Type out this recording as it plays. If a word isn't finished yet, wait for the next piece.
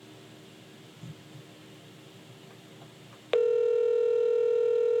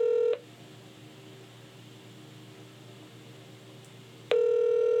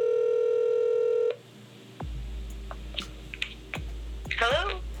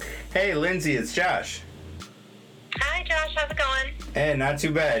Hey, Lindsay, it's Josh. Hi, Josh. How's it going? Hey, not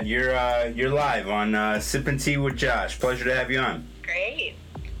too bad. You're live on Sippin' Tea with Josh. Pleasure to have you on. Great.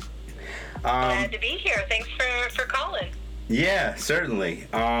 Glad to be here. Thanks for calling. Yeah, certainly.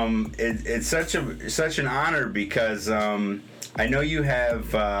 It's such an honor because I know you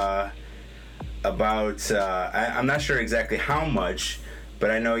have I'm not sure exactly how much,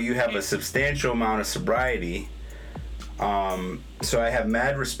 but I know you have a substantial amount of sobriety. So I have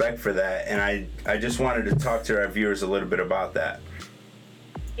mad respect for that, and I just wanted to talk to our viewers a little bit about that.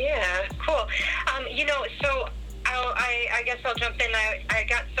 Yeah, cool. So I guess I'll jump in. I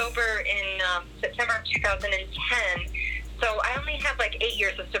got sober in September of 2010, so I only have like 8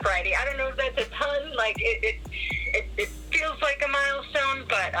 years of sobriety. I don't know if that's a ton. Like it feels like a milestone,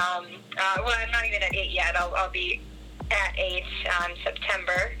 but well, I'm not even at 8 yet. I'll be at 8 on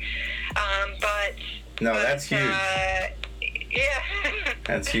September. That's huge. Yeah.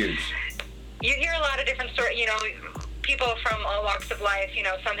 That's huge. You hear a lot of different stories, people from all walks of life,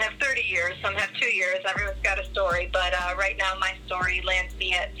 some have 30 years, some have 2 years, everyone's got a story, but right now my story lands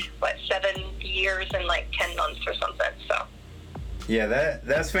me at, 7 years and 10 months or something, so. Yeah,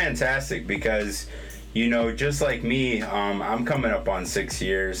 that's fantastic because, just like me, I'm coming up on 6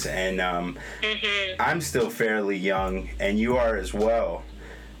 years, and I'm still fairly young, and you are as well.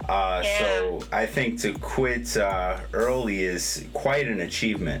 So I think to quit early is quite an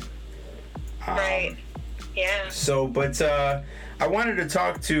achievement. Right. Yeah. So, but I wanted to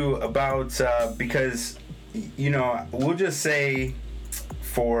talk about because we'll just say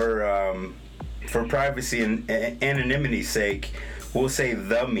for privacy and anonymity's sake, we'll say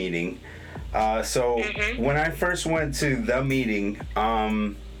the meeting. When I first went to the meeting,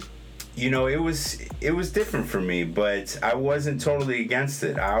 it was different for me, but I wasn't totally against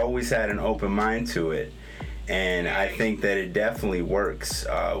it. I always had an open mind to it, and I think that it definitely works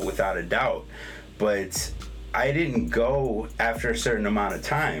without a doubt. But I didn't go after a certain amount of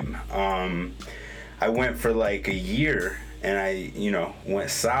time. I went for a year, and I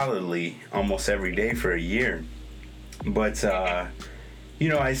went solidly almost every day for a year. But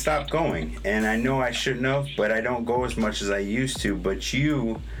I stopped going, and I know I shouldn't have, but I don't go as much as I used to. But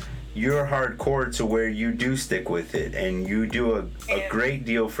you're hardcore to where you do stick with it, and you do a great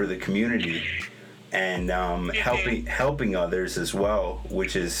deal for the community, and helping others as well,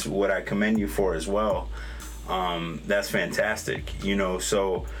 which is what I commend you for as well. That's fantastic,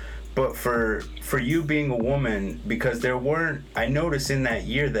 so, but for you being a woman, because I noticed in that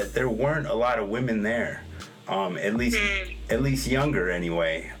year that there weren't a lot of women there, at least younger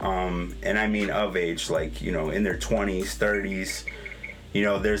anyway, and I mean of age, in their 20s, 30s.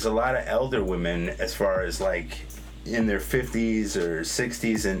 There's a lot of elder women as far as in their 50s or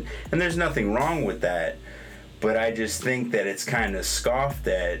 60s, and there's nothing wrong with that, but I just think that it's kind of scoffed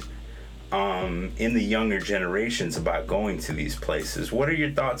at in the younger generations about going to these places. What are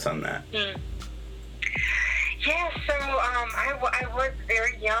your thoughts on that? Yeah, so I was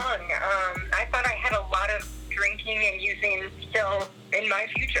very young. I thought I had a lot of drinking and using still in my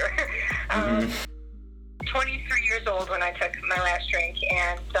future. 23 years old when I took my last drink,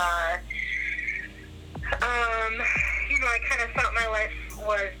 and I kind of thought my life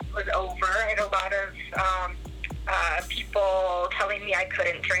was over. I had a lot of people telling me I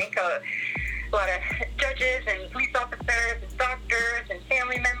couldn't drink, a lot of judges and police officers and doctors and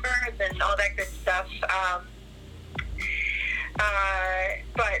family members and all that good stuff.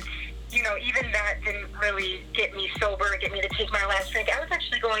 But even that didn't really get me sober, get me to take my last drink. I was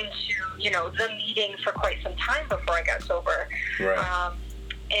actually going to, the meeting for quite some time before I got sober. Right.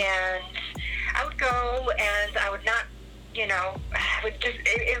 And I would go, and I would not,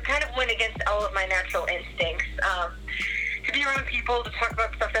 it kind of went against all of my natural instincts. To be around people, to talk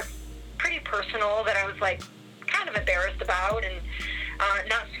about stuff that's pretty personal, that I was kind of embarrassed about, and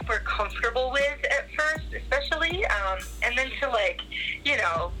not super comfortable with at first, especially, and then to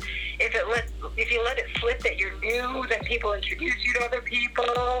if you let it slip that you're new, then people introduce you to other people,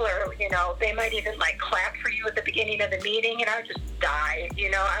 or they might even clap for you at the beginning of the meeting, and I would just die.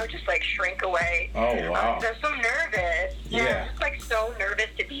 I would just shrink away. Oh wow! I was so nervous. Yeah. I was just so nervous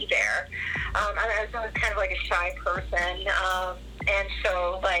to be there. I was always kind of a shy person, and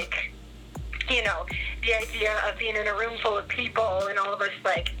so the idea of being in a room full of people and all of us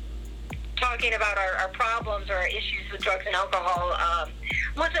talking about our problems or our issues with drugs and alcohol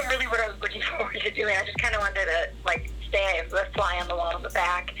wasn't really what I was looking forward to doing. I just kind of wanted to stay a fly on the wall in the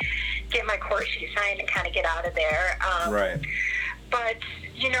back, get my court sheet signed, and kind of get out of there. Right. But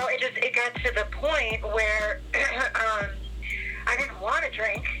it got to the point where I didn't want to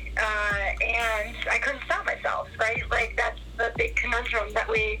drink, and I couldn't stop myself. Right, that's the big conundrum that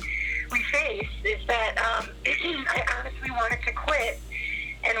we we face is that I honestly wanted to quit,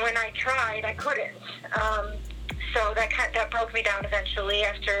 and when I tried, I couldn't. So that broke me down eventually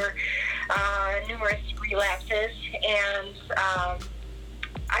after numerous relapses, and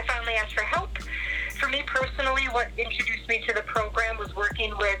I finally asked for help. For me personally, what introduced me to the program was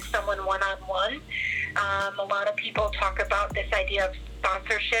working with someone one-on-one. A lot of people talk about this idea of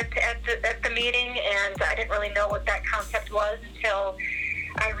sponsorship at the meeting, and I didn't really know what that concept was until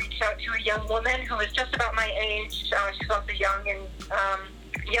I reached out to a young woman who was just about my age. She was also young in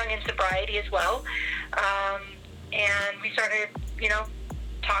sobriety as well. And we started,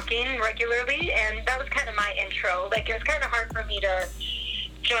 talking regularly, and that was kind of my intro. Like, it was kind of hard for me to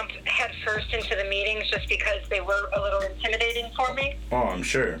jump head first into the meetings just because they were a little intimidating for me. Oh, I'm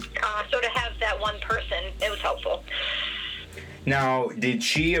sure. So to have that one person, it was helpful. Now, did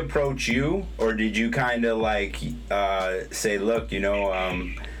she approach you, or did you kind of say, look,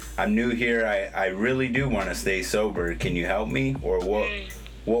 I'm new here. I really do want to stay sober. Can you help me? Or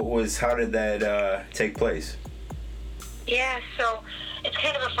how did that take place? Yeah, so it's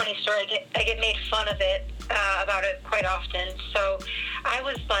kind of a funny story. I get made fun of it, about it quite often. So I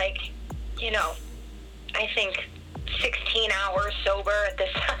was I think 16 hours sober at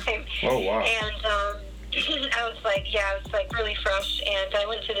this time. Oh, wow. And I was really fresh, and I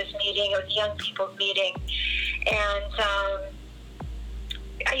went to this meeting. It was a young people's meeting, and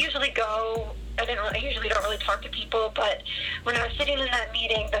I usually go. I usually don't really talk to people, but when I was sitting in that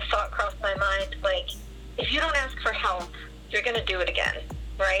meeting, the thought crossed my mind, if you don't ask for help, you're going to do it again,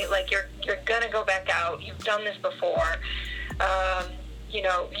 right? You're going to go back out. You've done this before. You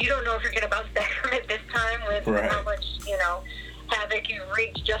don't know if you're going to bounce back from it this time with how much, havoc you've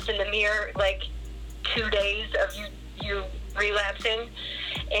wreaked just in the mere, 2 days of you relapsing.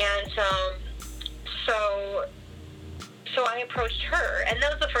 And so I approached her, and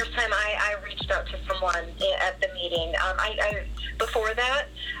that was the first time I reached out to someone at the meeting. Before that,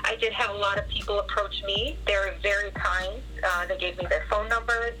 I did have a lot of people approach me. They were very kind. They gave me their phone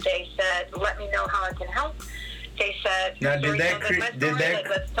number. They said, let me know how I can help. They said, now,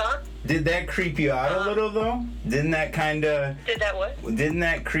 let's talk. Did that creep you out a little, though? Didn't that kind of... Did that what? Did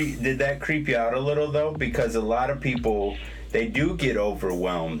that creep you out a little, though? Because a lot of people, they do get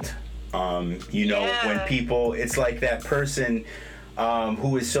overwhelmed. When people, it's like that person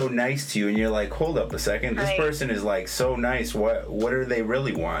who is so nice to you, and you're like, hold up a second, this person is so nice. What do they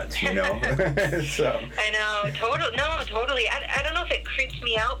really want? So. I know, totally. I don't know if it creeps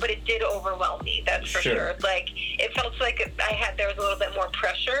me out, but it did overwhelm me. That's for sure. It felt like there was a little bit more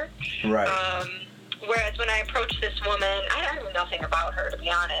pressure. Right. Whereas when I approached this woman, I knew nothing about her, to be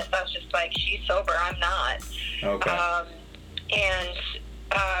honest. I was just she's sober, I'm not. Okay. And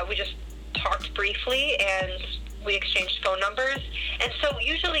we just talked briefly, and we exchanged phone numbers. And so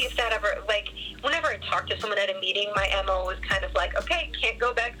usually if that ever, whenever I talk to someone at a meeting, my MO was kind of okay, can't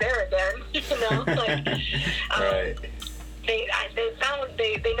go back there again, Right. They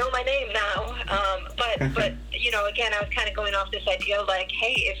know my name now, but again, I was kind of going off this idea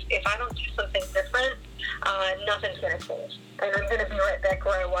hey, if I don't do something different, nothing's going to change, and I'm going to be right back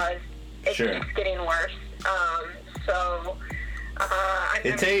where I was. It keeps getting worse.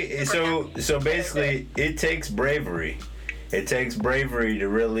 So basically, it takes bravery. It takes bravery to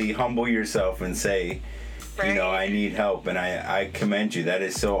really humble yourself and say, I need help, and I commend you. That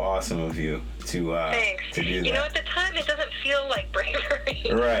is so awesome of you to do that. At the time, it doesn't feel like bravery.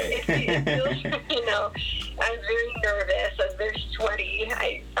 Right. It feels, I was very nervous. I was very sweaty.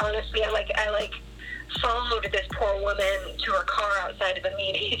 I followed this poor woman to her car outside of the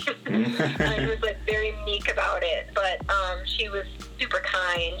meeting. I was very meek about it, but she was super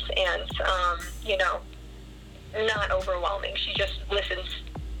kind and not overwhelming. She just listens,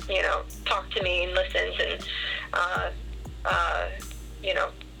 talk to me and listens, and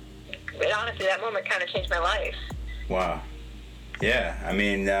honestly, that moment kind of changed my life. Wow. Yeah, I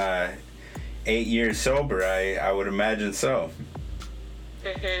mean, 8 years sober, I would imagine so.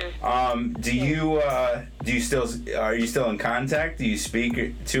 Mm-hmm. Are you still in contact? Do you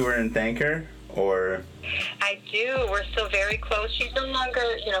speak to her and thank her, or? I do. We're still very close. She's no longer,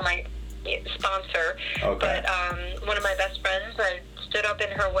 my sponsor. Okay. But one of my best friends, I stood up in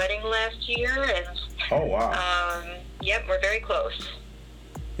her wedding last year, and oh wow. Yep, we're very close.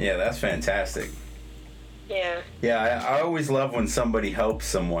 Yeah, that's fantastic. Yeah. Yeah, I always love when somebody helps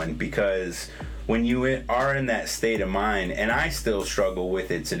someone, because when you are in that state of mind, and I still struggle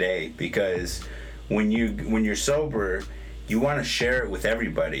with it today, because when you're sober, you want to share it with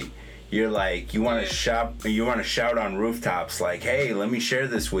everybody. You're you want to shout on rooftops hey, let me share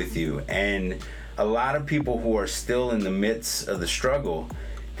this with you. And a lot of people who are still in the midst of the struggle,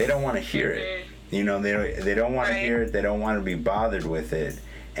 they don't want to hear it. You know, they don't want to hear it. They don't want to be bothered with it.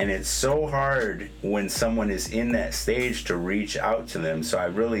 And it's so hard when someone is in that stage to reach out to them. So I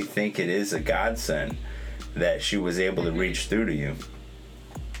really think it is a godsend that she was able to reach through to you.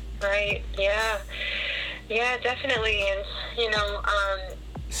 Right. Yeah. Yeah, definitely. And, you know,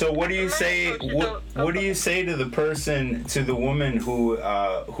 so what do you say? What do you say to the person, to the woman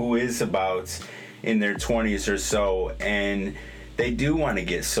who is about in their 20s or so, and they do want to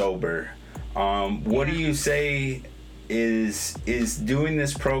get sober? What do you say is doing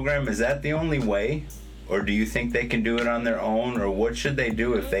this program? Is that the only way, or do you think they can do it on their own, or what should they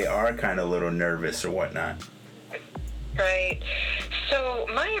do if they are kind of a little nervous or whatnot? Right. So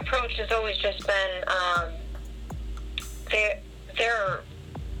my approach has always just been there are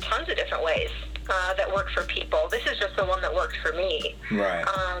tons of different ways that work for people. This is just the one that worked for me. Right.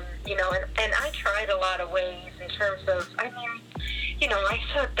 You know, and I tried a lot of ways in terms of, I mean, you know, I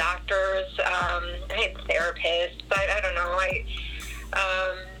saw doctors, I had therapists, but I don't know, I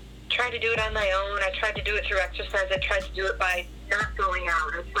tried to do it on my own. I tried to do it through exercise. I tried to do it by not going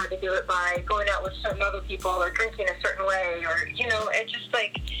out. I tried to do it by going out with certain other people or drinking a certain way, or, you know, it just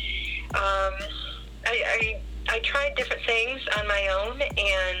like, I tried different things on my own,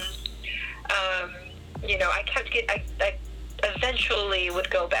 and, you know, I eventually would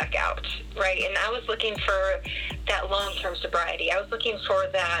go back out, right? And I was looking for that long-term sobriety. I was looking for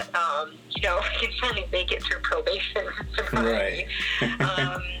that, you know, I can finally make it through probation sobriety.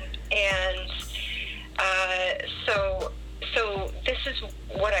 Right. And so this is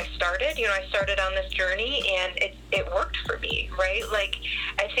what I started. You know, I started on this journey, and it worked for me, right? Like,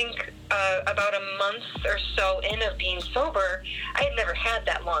 I think about a month or so in of being sober, I had never had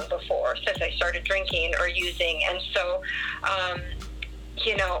that long before since I started drinking or using. And so,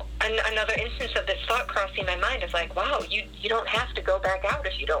 you know, another instance of this thought crossing my mind is like, wow, you don't have to go back out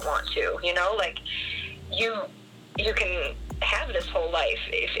if you don't want to, you know, like you can have this whole life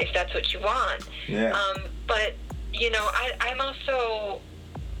if that's what you want. Yeah. But, you know, I'm also,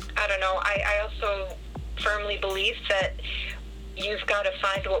 I don't know, I also firmly believe that you've got to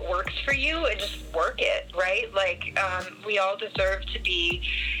find what works for you and just work it, right? Like, we all deserve to be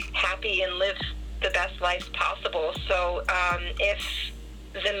happy and live the best life possible. So if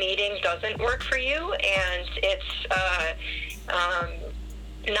the meeting doesn't work for you and it's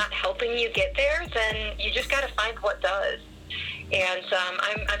not helping you get there, then you just got to find what does. And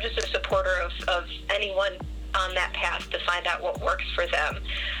I'm just a supporter of anyone on that path to find out what works for them.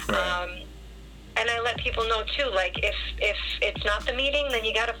 Right. And I let people know too, like if it's not the meeting, then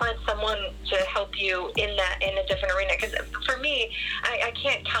you got to find someone to help you in a different arena. Because for me, I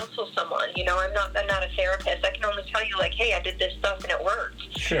can't counsel someone. You know, I'm not a therapist. I can only tell you, like, hey, I did this stuff and it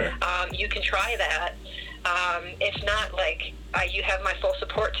worked. Sure. You can try that. If not, like, you have my full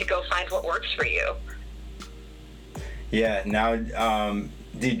support to go find what works for you. Yeah. Now,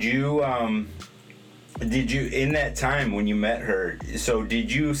 did you in that time when you met her, so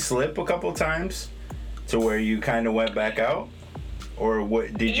did you slip a couple times to where you kind of went back out, or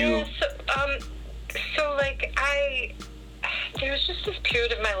what did you? Yeah, so like there was just this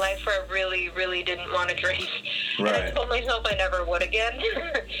period of my life where I really, really didn't want to drink. Right. And I told myself I never would again.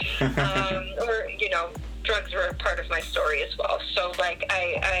 Or, you know, drugs were a part of my story as well. So like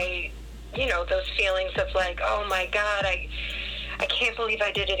I you know, those feelings of like, oh my God, I can't believe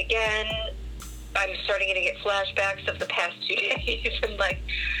I did it again. I'm starting to get flashbacks of the past 2 days and like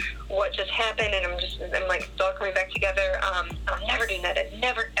what just happened, and I'm like, it's all coming back together. I'm never doing that. I'm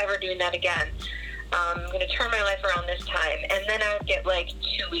never ever doing that again. I'm going to turn my life around this time. And then I would get like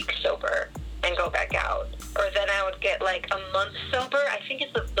 2 weeks sober and go back out. Or then I would get like a month sober. I think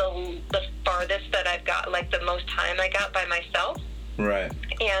it's the farthest that I've got, like the most time I got by myself. Right.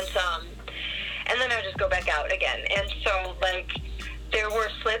 And then I would just go back out again. And so like there were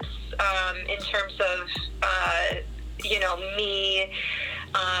slips in terms of, you know, me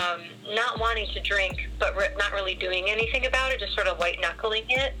not wanting to drink, but not really doing anything about it, just sort of white-knuckling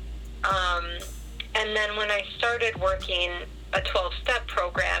it. And then when I started working a 12-step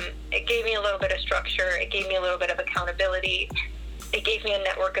program, it gave me a little bit of structure. It gave me a little bit of accountability. It gave me a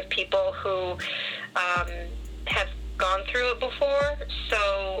network of people who have gone through it before.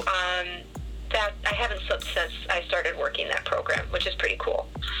 So that I haven't slipped since I started working that program, which is pretty cool.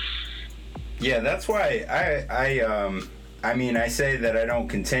 Yeah, that's why I mean, I say that I don't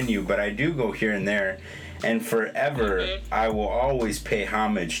continue, but I do go here and there, and forever I will always pay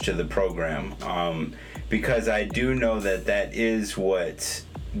homage to the program, because I do know that is what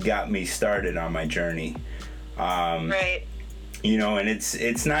got me started on my journey. Right. And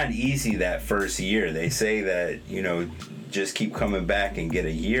it's not easy that first year. They say that, just keep coming back and get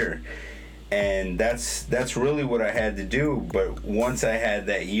a year. And that's really what I had to do. But once I had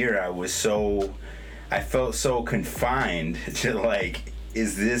that year, I felt so confined to, like,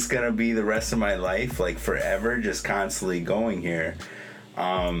 is this gonna be the rest of my life, like forever, just constantly going here?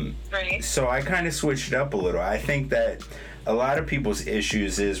 Right. So I kind of switched it up a little. I think that a lot of people's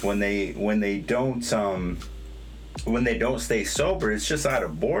issues is when they don't stay sober, it's just out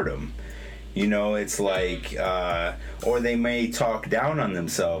of boredom. It's like, or they may talk down on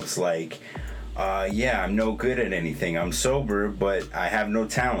themselves, like, I'm no good at anything. I'm sober, but I have no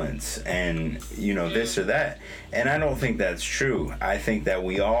talents, and this or that. And I don't think that's true. I think that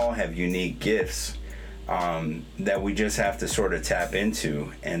we all have unique gifts that we just have to sort of tap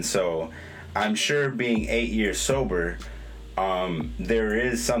into. And so I'm sure being 8 years sober, there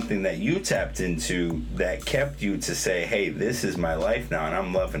is something that you tapped into that kept you to say, hey, this is my life now and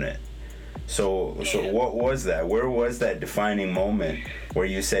I'm loving it. So what was that? Where was that defining moment where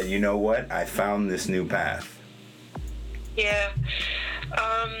you said, you know what, I found this new path? Yeah.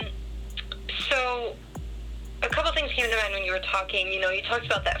 So a couple things came to mind when you were talking. You talked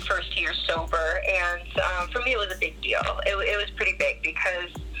about that first year sober, and for me it was a big deal. It was pretty big because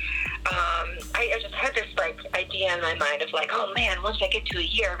I just had this like idea in my mind of like, oh man, once I get to a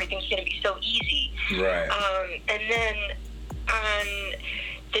year, everything's going to be so easy. Right. And then on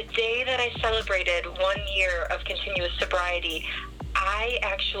the day that I celebrated 1 year of continuous sobriety, I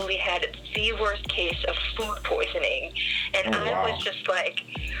actually had the worst case of food poisoning, and I was just like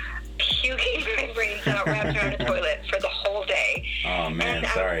puking my brains out wrapped around a toilet for the whole day. Oh man, and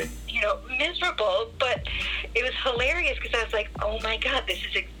sorry. Miserable, but it was hilarious because I was like, oh my God, this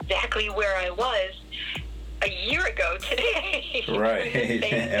is exactly where I was a year ago today. Right.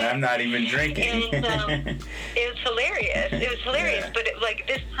 And I'm not even drinking. And it was hilarious. Yeah. But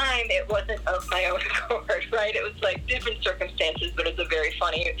this time it wasn't of my own accord, right? It was like different circumstances, but it's a very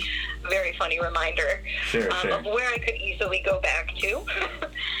funny reminder of where I could easily go back to.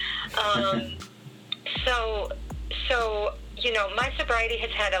 So my sobriety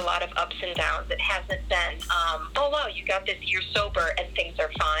has had a lot of ups and downs. It hasn't been, oh, wow, you got this year sober and things are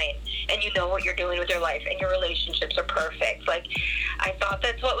fine, and you know what you're doing with your life, and your relationships are perfect. Like, I thought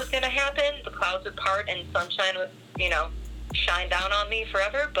that's what was going to happen. The clouds would part and sunshine would, shine down on me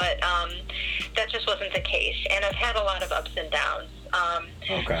forever, but that just wasn't the case. And I've had a lot of ups and downs.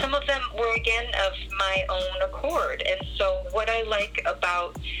 Some of them were, again, of my own accord. And so what I like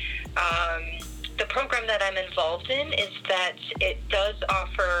about the program that I'm involved in is that it does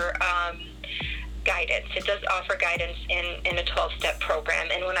offer guidance. It does offer guidance in a 12-step program.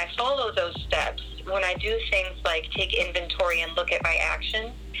 And when I follow those steps, when I do things like take inventory and look at my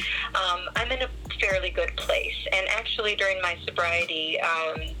actions, I'm in a fairly good place. And actually, during my sobriety,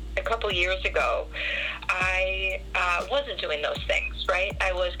 a couple years ago, I wasn't doing those things, right?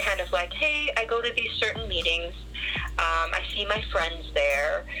 I was kind of like, hey, I go to these certain meetings. I see my friends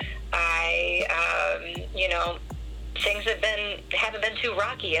there. Things haven't been too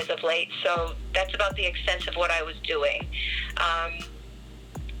rocky as of late, so that's about the extent of what I was doing.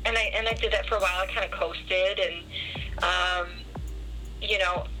 And I did that for a while. I kind of coasted, and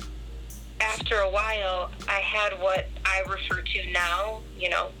after a while, I had what I refer to now,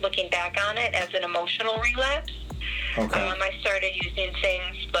 looking back on it, as an emotional relapse. Okay. I started using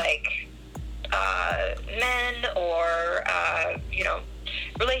things like men or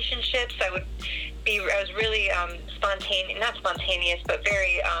relationships. I was really not spontaneous, but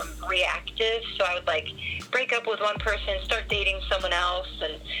very reactive. So I would break up with one person, start dating someone else,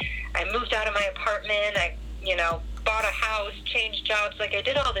 and I moved out of my apartment. I, bought a house, changed jobs. I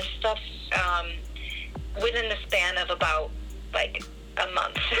did all this stuff within the span of about a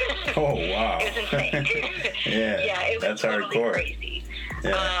month. Oh wow! It was insane. Yeah, it was totally crazy.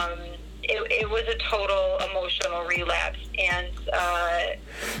 Yeah. It was a total emotional relapse, and I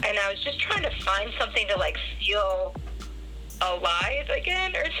was just trying to find something to feel alive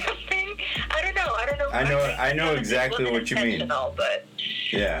again or something. I don't know. I know exactly what you mean. But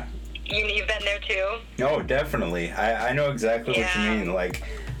yeah. You've been there too? Oh, definitely. I know exactly what you mean.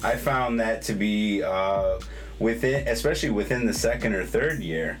 I found that to be especially within the second or third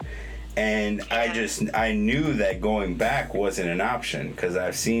year. And I knew that going back wasn't an option, because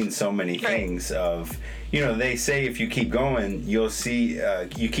I've seen so many things of, they say if you keep going, you'll see,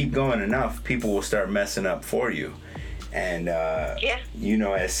 you keep going enough, people will start messing up for you. And,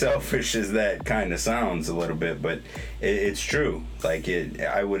 as selfish as that kind of sounds a little bit, but it's true.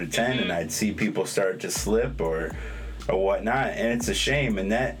 I would attend and I'd see people start to slip or whatnot, and it's a shame. But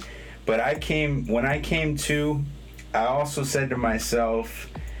when I came to, I also said to myself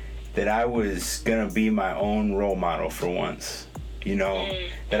that I was gonna be my own role model for once. You know,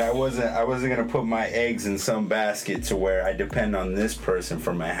 that I wasn't gonna put my eggs in some basket to where I depend on this person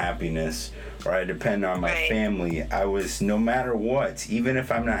for my happiness, or I depend on my family. I was, no matter what, even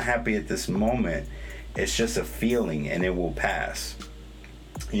if I'm not happy at this moment, it's just a feeling and it will pass.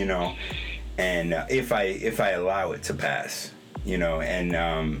 You know, and if I allow it to pass, you know, and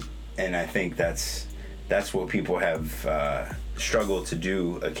I think that's what people have struggled to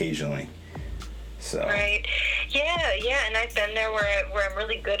do occasionally. So. Right. Yeah, and I've been there where I'm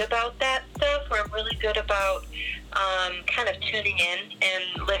really good about that stuff, where I'm really good about kind of tuning in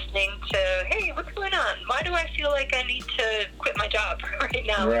and listening to, hey, what's going on? Why do I feel like I need to quit my job right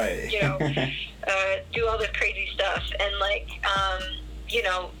now? Right. You know, do all this crazy stuff, and like, you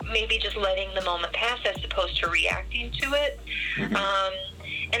know, maybe just letting the moment pass as opposed to reacting to it.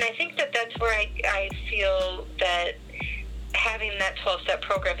 And I think that's where I feel that having that 12-step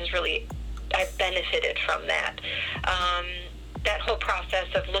program is really, I've benefited from that. That whole process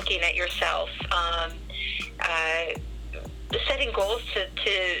of looking at yourself, setting goals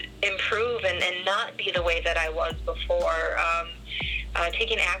to improve and not be the way that I was before,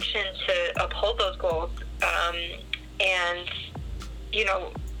 taking action to uphold those goals, and, you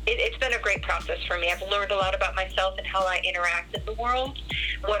know, it's been a great process for me. I've learned a lot about myself and how I interact in the world,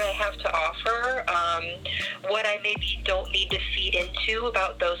 what I have to offer, what I maybe don't need to feed into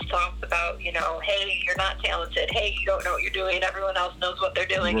about those thoughts about, you know, hey, you're not talented. Hey, you don't know what you're doing. Everyone else knows what they're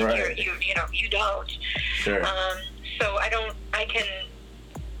doing. Right. You know, you don't. Sure. So I can,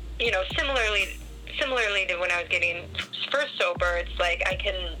 you know, similarly to when I was getting first sober, it's like I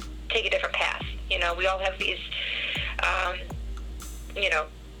can take a different path. You know, we all have these, you know,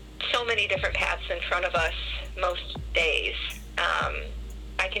 so many different paths in front of us most days.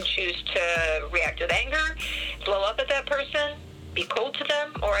 I can choose to react with anger, blow up at that person, be cold to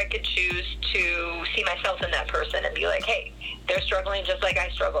them, or I could choose to see myself in that person and be like, hey, they're struggling just like I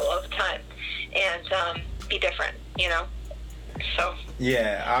struggle all the time, and be different, you know? So.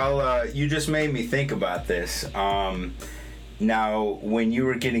 Yeah, you just made me think about this. Now, when you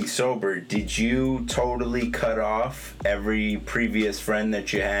were getting sober, did you totally cut off every previous friend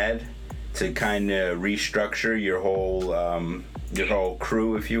that you had to kind of restructure your whole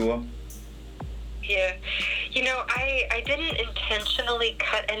crew, if you will? Yeah. You know, I didn't intentionally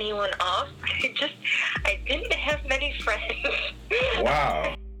cut anyone off. I didn't have many friends.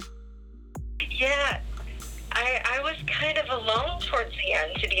 Wow. Yeah. I was kind of alone towards the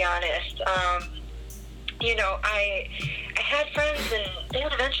end, to be honest. You know, I had friends, and they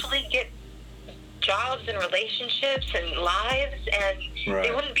would eventually get jobs and relationships and lives, and right.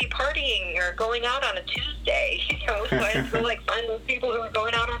 They wouldn't be partying or going out on a Tuesday, you know, so I had to go, like, find those people who were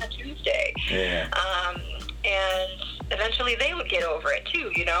going out on a Tuesday. Yeah. And eventually they would get over it,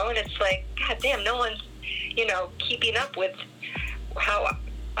 too, you know, and it's like, God damn, no one's, you know, keeping up with how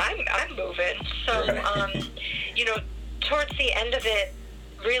I'm moving. So, right. You know, towards the end of it,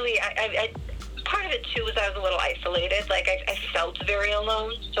 really, I part of it too was I was a little isolated. Like I felt very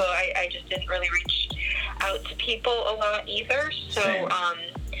alone, so I just didn't really reach out to people a lot either. So,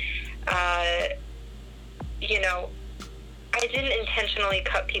 you know, I didn't intentionally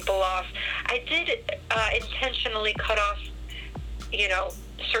cut people off. I did intentionally cut off, you know,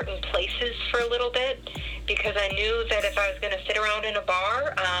 certain places for a little bit, because I knew that if I was going to sit around in a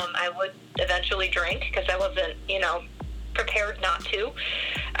bar, I would eventually drink, because I wasn't, you know, prepared not to.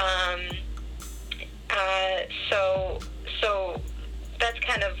 So that's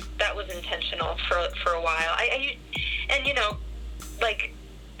that was intentional for a while. And you know, like,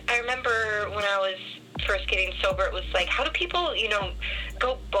 I remember when I was first getting sober, it was like, how do people, you know,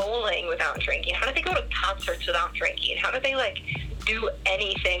 go bowling without drinking? How do they go to concerts without drinking? How do they, like, do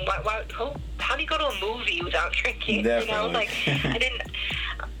anything? How do you go to a movie without drinking? Definitely. You know, like,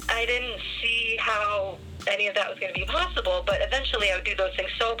 I didn't see how any of that was going to be possible, but eventually I would do those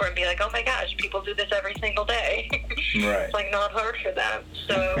things sober and be like, oh my gosh, people do this every single day. Right. It's, like, not hard for them.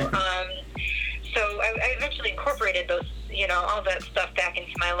 So, so I eventually incorporated those, you know, all that stuff back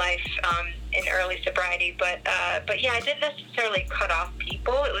into my life in early sobriety. But yeah, I didn't necessarily cut off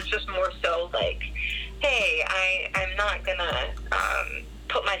people. It was just more so like, hey, I'm not going to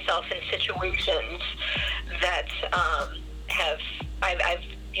put myself in situations that I've,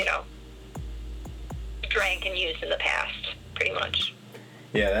 you know, drank and used in the past, pretty much.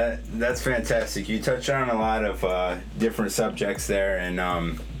 Yeah, that's fantastic. You touched on a lot of different subjects there and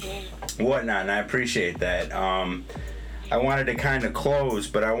whatnot, and I appreciate that. I wanted to kind of close,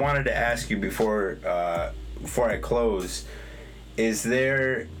 but I wanted to ask you before I close, is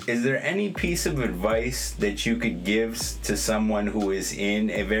there any piece of advice that you could give to someone who is in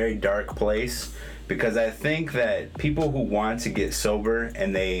a very dark place? Because I think that people who want to get sober,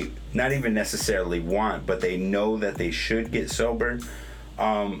 and they not even necessarily want, but they know that they should get sober,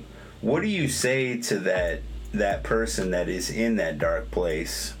 what do you say to that person that is in that dark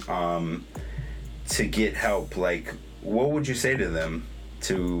place to get help? Like, what would you say to them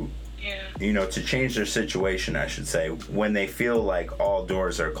to to change their situation, I should say, when they feel like all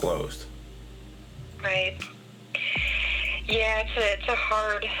doors are closed? Right. Yeah, it's a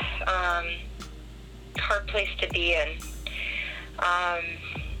hard place to be in.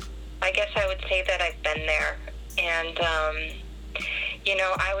 I guess I would say that I've been there, and I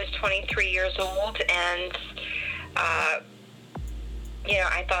was 23 years old, and I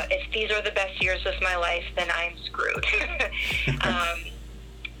thought, if these are the best years of my life, then I'm screwed.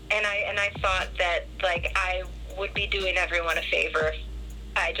 And I thought that, like, I would be doing everyone a favor if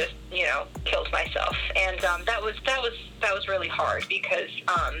I just killed myself, and that was really hard because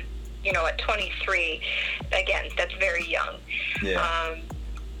at 23, again, that's very young. Yeah.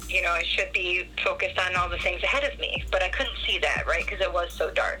 I should be focused on all the things ahead of me, but I couldn't see that, right? Because it was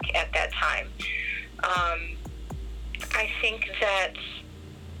so dark at that time. I think that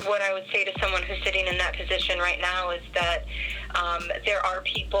what I would say to someone who's sitting in that position right now is that there are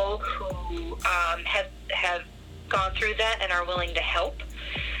people who have gone through that and are willing to help,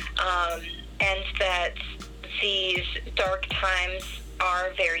 and that these dark times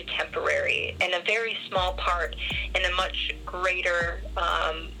are very temporary and a very small part in a much greater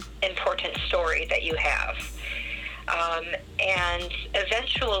important story that you have. And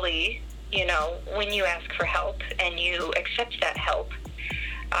eventually, when you ask for help and you accept that help,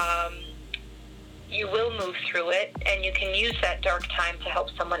 you will move through it, and you can use that dark time to help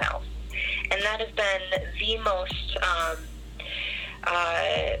someone else. And that has been the most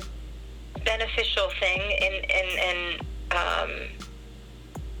beneficial thing and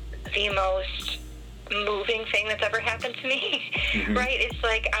the most moving thing that's ever happened to me. Mm-hmm. Right? It's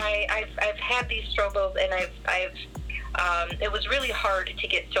like I've had these struggles, and I've it was really hard to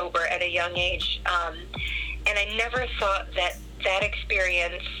get sober at a young age, and I never thought that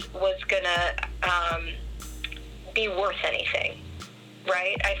experience was gonna be worth anything,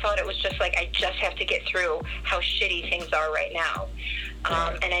 right? I thought it was just like, I just have to get through how shitty things are right now.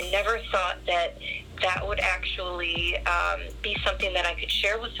 And I never thought that would actually be something that I could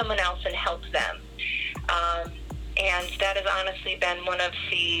share with someone else and help them. And that has honestly been one of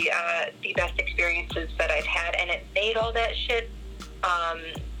the best experiences that I've had, and it made all that shit, I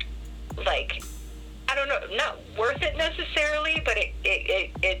don't know, not worth it necessarily, but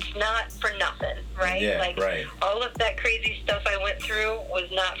it's not for nothing, right? Yeah, right. All of that crazy stuff I went through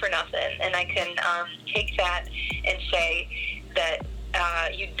was not for nothing, and I can take that and say that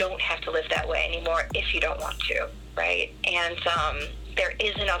you don't have to live that way anymore if you don't want to, right? And there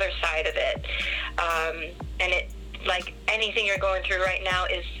is another side of it, and it, like anything you're going through right now,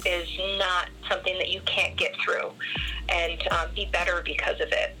 is not something that you can't get through and be better because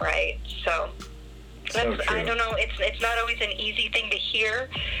of it, right? So I don't know, it's not always an easy thing to hear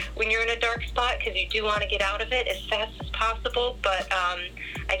when you're in a dark spot, because you do want to get out of it as fast as possible, but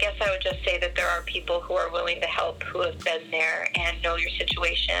I guess I would just say that there are people who are willing to help, who have been there and know your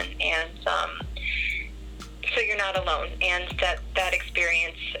situation, and so you're not alone, and that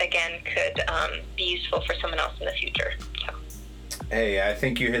experience, again, could be useful for someone else in the future. So. Hey, I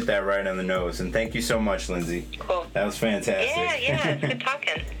think you hit that right on the nose, and thank you so much, Lindsay. Cool. That was fantastic. Yeah, it's good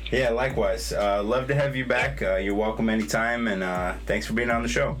talking. Yeah, likewise. Love to have you back. You're welcome anytime, and thanks for being on the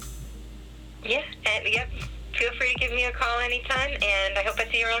show. Yeah, and feel free to give me a call anytime, and I hope I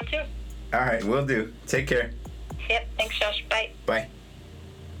see you around too. All right, will do. Take care. Yep, thanks, Josh. Bye. Bye.